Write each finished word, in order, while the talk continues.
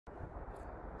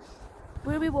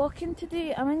Where are we walking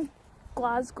today? I'm in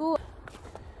Glasgow.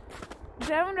 Does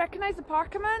anyone recognise the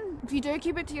park I'm in? If you do,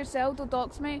 keep it to yourself, don't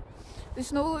dox me. The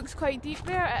snow looks quite deep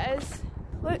there, it is.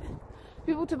 Look,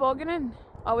 people tobogganing.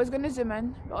 I was going to zoom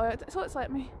in, but so it's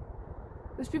let me.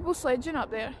 There's people sledging up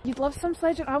there. You'd love some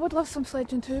sledging. I would love some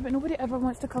sledging too, but nobody ever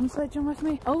wants to come sledging with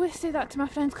me. I always say that to my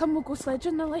friends, come we'll go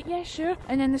sledging. They're like, yeah, sure.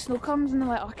 And then the snow comes and they're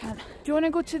like, oh, I can't. Do you want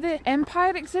to go to the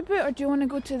Empire exhibit, or do you want to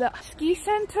go to the ski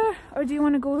centre, or do you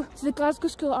want to go to the Glasgow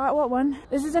School of Art? What one?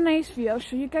 This is a nice view. I'll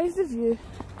show you guys the view.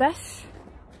 This,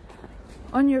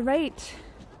 on your right,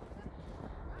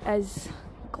 is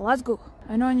Glasgow.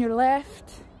 And on your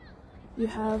left, you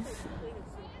have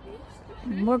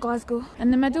more Glasgow.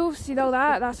 In the middle, see all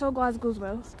that? That's all Glasgow as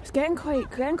well. It's getting quite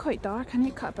dark. I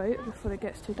need to cut about before it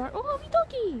gets too dark. Oh, wee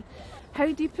doggy!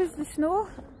 How deep is the snow?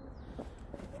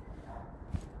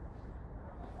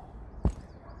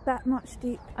 That much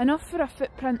deep. Enough for a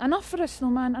footprint, enough for a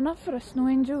snowman, enough for a snow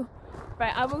angel.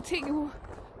 Right, I will take you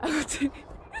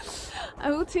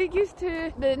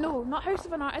to the, no, not House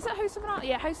of an Art. Is it House of an Art?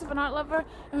 Yeah, House of an Art Lover.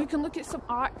 And we can look at some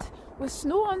art with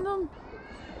snow on them.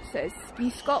 It says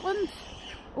Ski Scotland.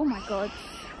 Oh my god.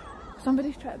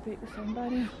 Somebody's trying to break the sound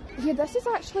barrier. Yeah, this is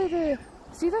actually the...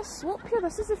 See this slope here?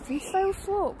 This is the freestyle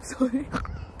slope. Sorry.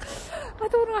 I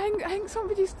don't know, I think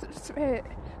somebody's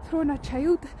throwing a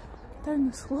child down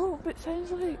the slope, it sounds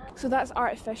like. So that's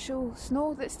artificial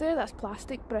snow that's there, that's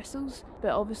plastic bristles.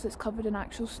 But obviously it's covered in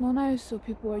actual snow now, so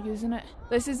people are using it.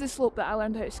 This is the slope that I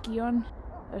learned how to ski on.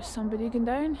 There's somebody going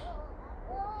down.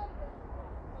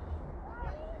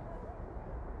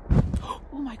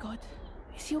 Oh my god,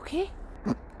 is he okay?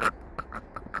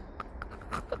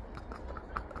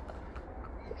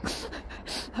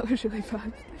 That was really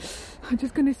fast. I'm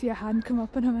just going to see a hand come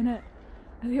up in a minute.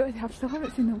 I still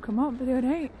haven't seen them come up, but they're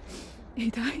alright. He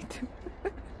died.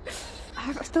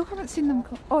 I still haven't seen them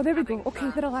come. Oh, there we go.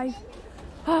 Okay, they're alive.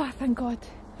 Ah, oh, thank god.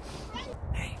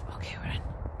 Right, okay, we're in.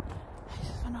 This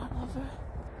is an art lover.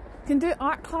 You can do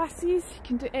art classes, you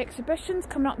can do exhibitions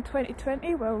coming up in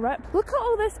 2020, well ripped. Look at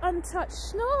all this untouched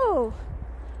snow!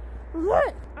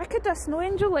 Look! I could do a snow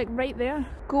angel like right there.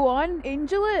 Go on,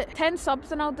 angel it. 10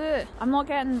 subs and I'll do it. I'm not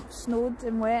getting snowed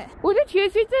and wet. What did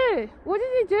Hughes do? What did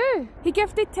he do? He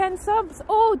gifted 10 subs.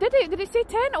 Oh, did it? Did it say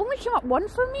 10? It only came up 1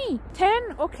 for me.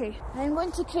 10? Okay. I'm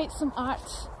going to create some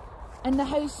art in the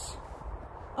house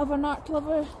of an art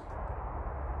lover.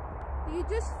 Do you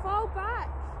just fall back?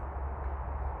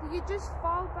 Do you just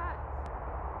fall back?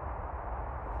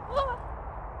 Oh!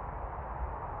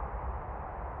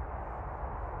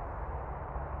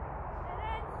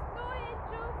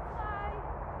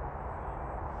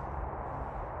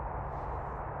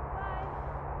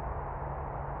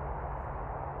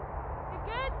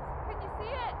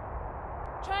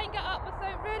 Try and get up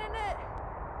without ruining it.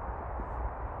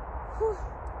 Whew.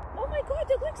 Oh my god,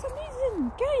 it looks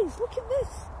amazing! Guys, look at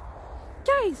this!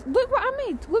 Guys, look what I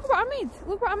made! Look what I made!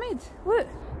 Look what I made! Look!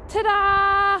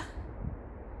 Ta-da!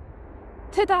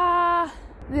 Ta-da!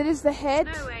 There is the head.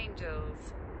 No angels.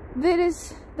 There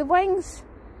is the wings.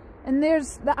 And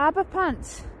there's the ABBA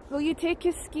pants. Will you take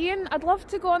us skiing? I'd love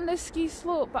to go on this ski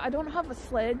slope, but I don't have a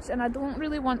sledge and I don't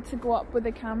really want to go up with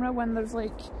the camera when there's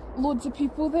like loads of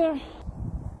people there.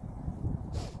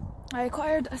 I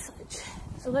acquired a sledge,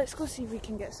 so let's go see if we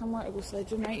can get somewhere to go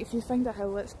sledging, right? If you find a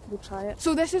hill, we'll try it.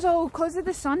 So this is all because of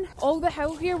the sun. All the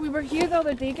hill here, we were here the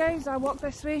other day, guys. I walked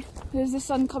this way. There's the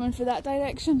sun coming for that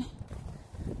direction.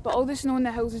 But all the snow in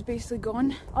the hills is basically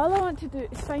gone. All I want to do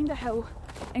is find a hill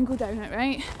and go down it,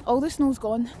 right? All the snow's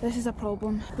gone. This is a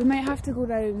problem. We might have to go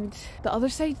round the other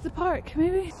side of the park,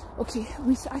 maybe? Okay,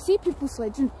 I see people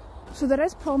sledging. So there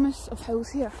is promise of hills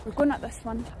here. We're going at this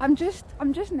one. I'm just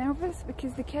nervous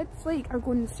because the kids like are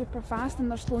going super fast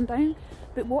and they're slowing down.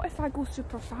 But what if I go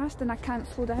super fast and I can't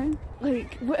slow down?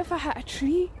 Like, what if I hit a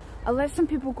tree? I'll let some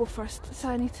people go first, so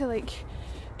I need to like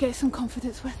get some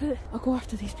confidence with it. I'll go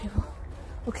after these people.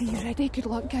 Okay, you ready? Good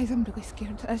luck, guys. I'm really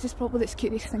scared. This is probably the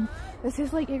scariest thing. This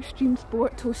is like extreme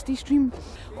sport, Toastie stream.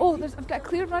 Oh, I've got a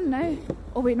clear run now.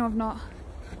 Oh wait, no, I've not.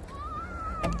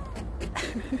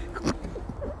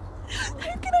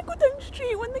 How can I go down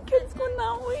straight when the kid's going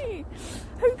that way?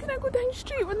 How can I go down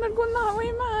straight when they're going that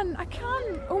way, man? I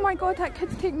can't. Oh my god, that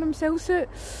kid's taking themselves out.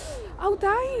 I'll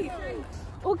die.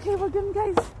 Okay, we're going,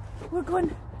 guys. We're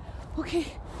going. Okay,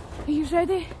 are you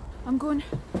ready? I'm going.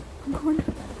 I'm going.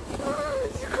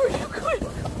 You're going, you're going.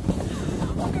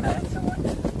 I'm gonna hit someone.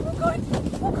 Oh god,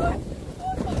 oh god.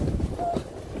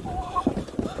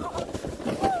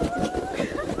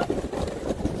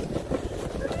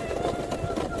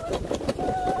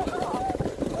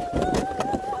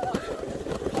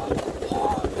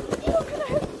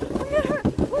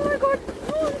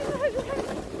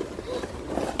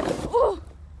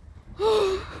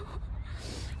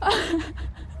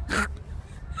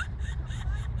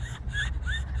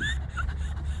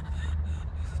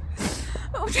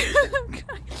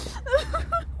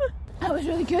 That was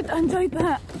really good, I enjoyed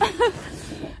that.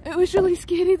 It was really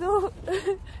scary though.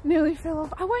 Nearly fell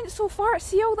off. I went so far,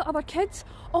 see all the other kids,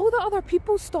 all the other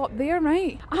people stopped there,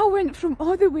 right? I went from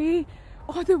all the way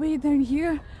down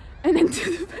here and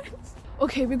into the fence.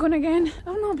 Okay, we're going again.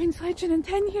 I've not been sledging in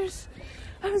 10 years.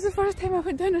 That was the first time I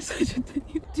went down a sledge in 10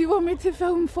 years. Do you want me to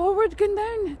film forward going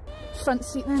down? Front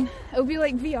seat then. It'll be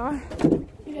like VR.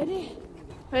 You ready?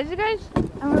 Ready guys?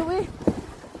 On our way.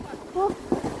 Oh,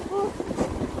 oh,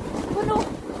 oh no.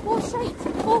 Oh shite.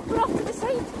 Oh, we're off to the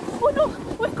side. Oh no,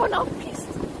 we've gone off piste.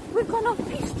 We've gone off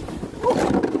piste. Oh,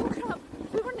 oh crap.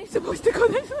 We weren't supposed to go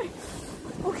this way.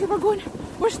 Okay, we're going.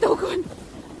 We're still going.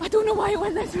 I don't know why it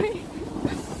went this way.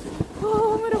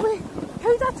 Oh, we're away.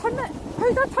 How did I turn it? How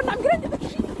did I turn it? I'm getting into the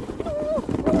tree. Oh,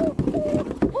 oh, oh,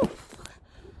 oh.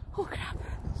 Oh crap.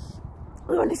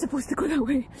 We weren't supposed to go that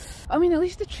way. I mean, at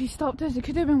least the tree stopped us. It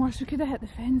could have been worse. We could have hit the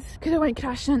fence. Could have went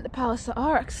crashing into the Palace of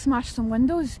Art, smashed some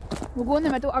windows. We'll go in the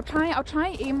middle. I'll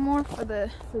try aim more for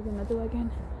the middle again.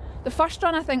 The first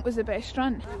run I think was the best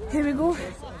run. Here we go.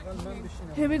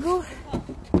 Here we go.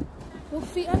 Both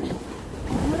feet in.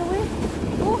 And we're away.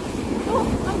 Oh, oh,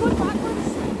 I'm going backwards.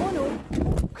 Oh no.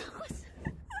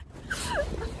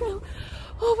 Oh,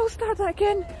 oh, we'll start that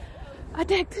again. I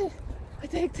digged it. I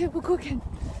digged it. We'll go again.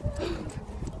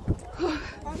 Oh.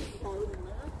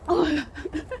 Oh.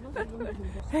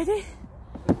 Ready?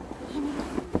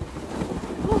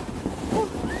 Oh, oh,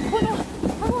 oh no.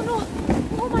 Oh no.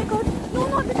 Oh my god. No,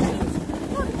 not the trees.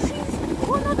 Not the trees.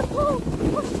 Oh, not the pole.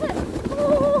 Oh shit.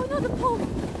 Oh, not the pole.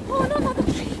 Oh no, not the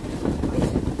tree.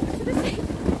 Please, to the side.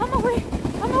 I'm away.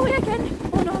 I'm away again.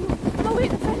 Oh no, I'm away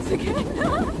at the fence again.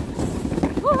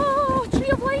 Oh,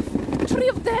 tree of life. Tree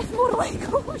of death, more like.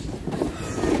 Oh,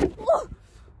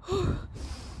 oh.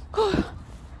 Oh.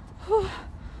 Oh.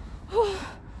 Oh.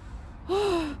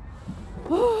 Oh.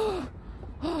 Oh.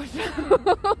 Oh.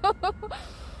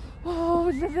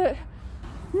 Oh, this is it.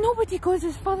 Nobody goes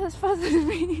as fast as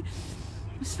me.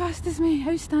 As fast as me.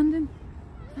 Outstanding.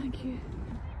 Thank you.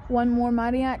 One more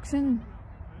Mary action.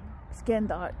 It's getting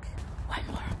dark. One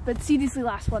more. But seriously,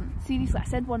 last one. Seriously, I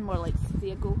said one more like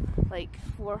day ago. Like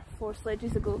four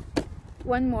sledges ago.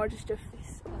 One more, just your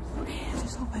face. Okay, I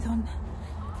just hope I don't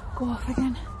go off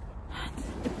again.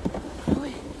 And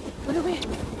away. We're away.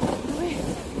 We're away.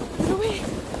 We're away.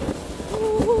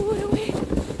 Oh, we're away.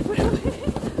 We're away.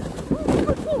 Oh my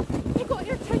god, oh, you got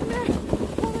your time there.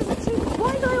 Oh, there's a tree.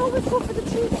 Why do I always go for the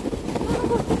tree? Oh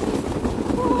my god.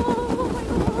 Oh my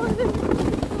god.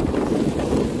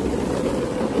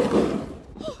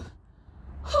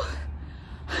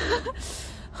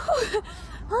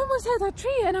 I almost hit that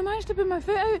tree and I managed to put my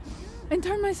foot out and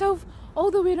turn myself all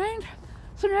the way around.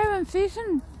 So now I'm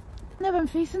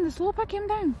facing the slope I came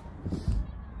down.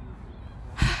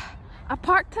 I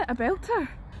parked at a belter.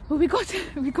 Well, we got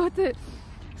to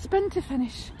spin to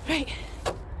finish. Right,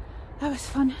 that was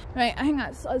fun. Right, I think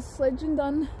that's us sledging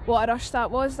done. What a rush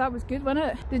that was good, wasn't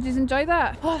it? Did you enjoy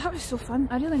that? Oh, that was so fun.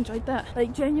 I really enjoyed that.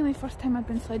 Like, genuinely first time I've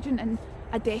been sledging in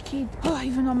a decade. Oh,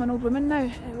 even though I'm an old woman now,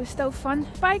 it was still fun.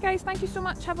 Bye guys, thank you so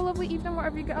much. Have a lovely evening,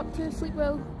 whatever you get up to. Sleep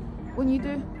well when you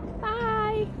do.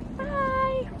 Bye. Bye.